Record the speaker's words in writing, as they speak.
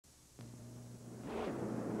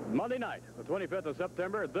Monday night, the 25th of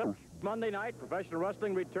September. This Monday night, professional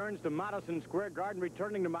wrestling returns to Madison Square Garden.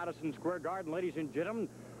 Returning to Madison Square Garden, ladies and gentlemen,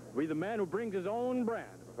 will be the man who brings his own brand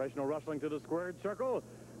of professional wrestling to the squared circle,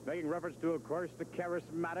 making reference to, of course, the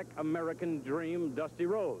charismatic American dream, Dusty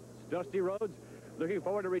Rhodes. Dusty Rhodes looking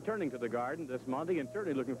forward to returning to the Garden this Monday, and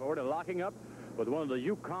certainly looking forward to locking up with one of the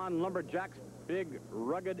Yukon Lumberjacks, Big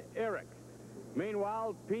Rugged Eric.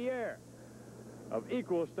 Meanwhile, Pierre, of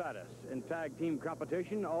equal status in tag team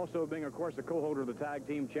competition, also being, of course, the co-holder of the tag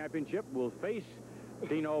team championship, will face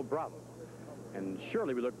Dino Bravo. And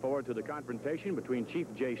surely we look forward to the confrontation between Chief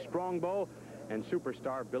Jay Strongbow and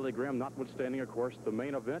superstar Billy Graham, notwithstanding, of course, the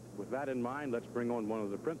main event. With that in mind, let's bring on one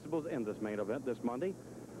of the principals in this main event this Monday.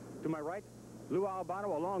 To my right, Lou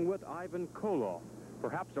Albano, along with Ivan Koloff.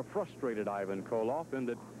 Perhaps a frustrated Ivan Koloff, in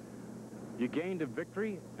that you gained a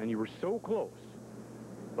victory and you were so close,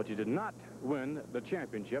 but you did not win the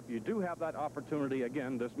championship. You do have that opportunity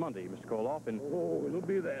again this Monday, Mr. Koloff. And oh, it'll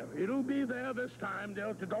be there. It'll be there this time,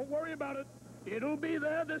 Delta. Don't worry about it. It'll be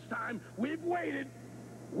there this time. We've waited.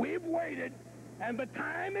 We've waited. And the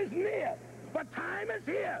time is near. The time is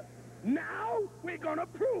here. Now we're going to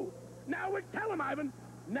prove. Now we tell him, Ivan.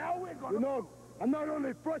 Now we're going to... You know, I'm not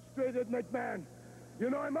only frustrated, McMahon. You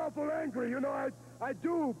know, I'm awful angry. You know, I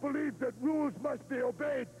do believe that rules must be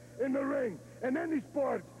obeyed in the ring. In any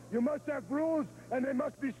sport, you must have rules, and they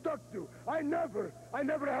must be stuck to. I never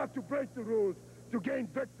have to break the rules to gain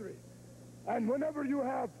victory. And whenever you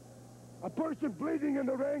have a person bleeding in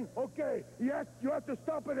the ring, okay, you have to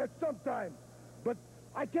stop it at some time. But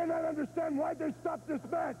I cannot understand why they stopped this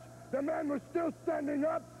match. The man was still standing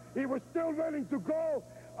up. He was still ready to go.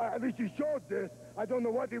 At least he showed this. I don't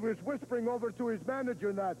know what he was whispering over to his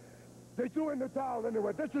manager now. They threw in the towel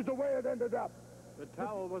anyway. This is the way it ended up. the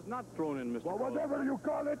towel was not thrown in, Mr. Well, Koloff. whatever you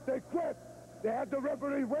call it, they quit. They had the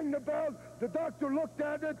referee ring the bell. The doctor looked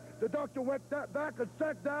at it. The doctor went back and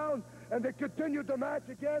sat down, and they continued the match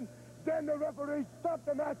again. Then the referee stopped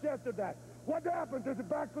the match after that. What happened? Did the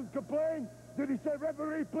Backlund complain? Did he say,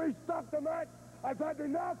 referee, please stop the match? I've had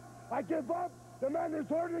enough. I give up. The man is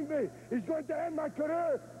hurting me. He's going to end my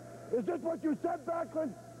career. Is this what you said,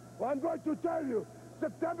 Backlund? Well, I'm going to tell you.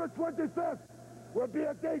 September 25th will be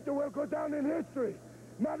a date that will go down in history.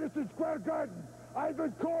 Madison Square Garden.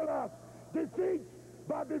 Ivan Koloff defeats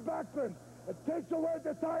Bobby Backlund and takes away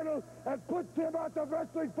the title and puts him out of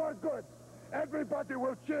wrestling for good. Everybody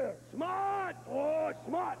will cheer. Smart! Oh,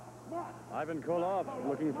 smart! Smart! Ivan Koloff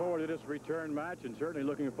looking forward to this return match, and certainly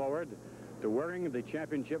looking forward to wearing the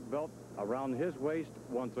championship belt around his waist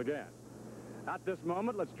once again. At this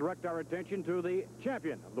moment, let's direct our attention to the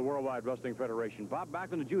champion of the Worldwide Wrestling Federation. Bob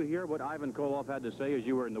Backlund, did you hear what Ivan Koloff had to say as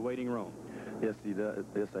you were in the waiting room? Yes, he does.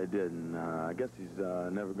 Yes, I did, and I guess he's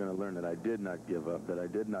never going to learn that I did not give up, that I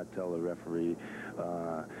did not tell the referee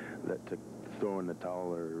that to throw in the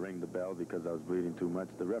towel or ring the bell because I was bleeding too much.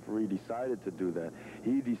 The referee decided to do that.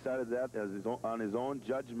 He decided that as on his own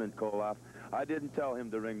judgment, Koloff. I didn't tell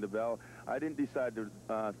him to ring the bell. I didn't decide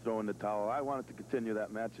to throw in the towel. I wanted to continue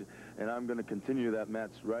that match, and I'm going to continue that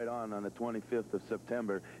match right on the 25th of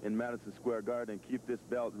September in Madison Square Garden and keep this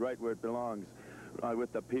belt right where it belongs,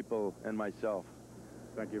 with the people and myself.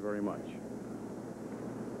 Thank you very much.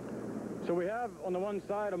 So we have on the one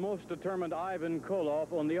side a most determined Ivan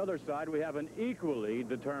Koloff. On the other side, we have an equally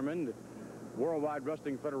determined Worldwide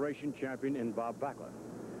Wrestling Federation champion in Bob Backlund.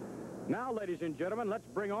 Now, ladies and gentlemen, let's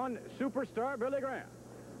bring on Superstar Billy Graham.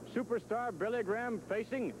 Superstar Billy Graham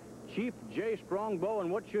facing Chief Jay Strongbow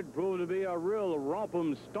in what should prove to be a real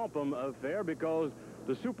rompum-stompum affair, because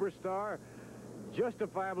the Superstar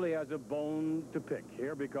justifiably has a bone to pick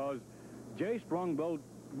here, because Jay Strongbow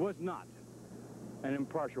was not an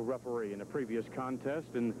impartial referee in a previous contest,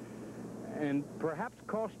 and perhaps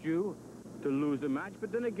cost you to lose the match.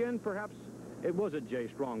 But then again, perhaps it wasn't Jay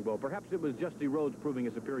Strongbow. Perhaps it was Dusty Rhodes proving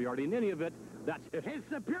his superiority. In any event, that's it. His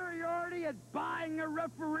superiority is buying a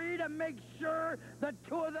referee to make sure the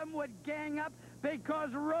two of them would gang up, because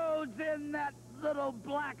Rhodes, in that little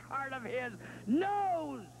black heart of his,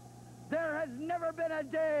 knows there has never been a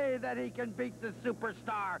day that he can beat the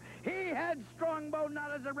Superstar. He had Strongbow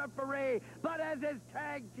not as a referee, but as his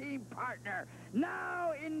tag team partner.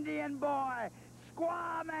 Now, Indian boy,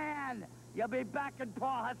 Squaw Man, you'll be back in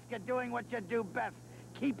Paul Husker doing what you do best,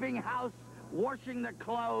 keeping house, washing the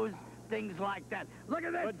clothes, things like that. Look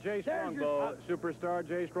at this. But Jay Strongbow, Superstar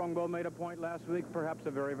Jay Strongbow, made a point last week, perhaps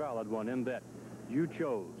a very valid one, in that you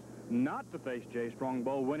chose not to face Jay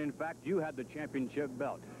Strongbow when, in fact, you had the championship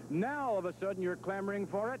belt. Now, all of a sudden, you're clamoring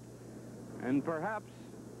for it, and perhaps,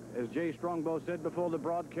 as Jay Strongbow said before the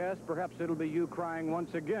broadcast, perhaps it'll be you crying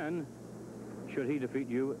once again should he defeat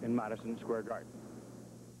you in Madison Square Garden.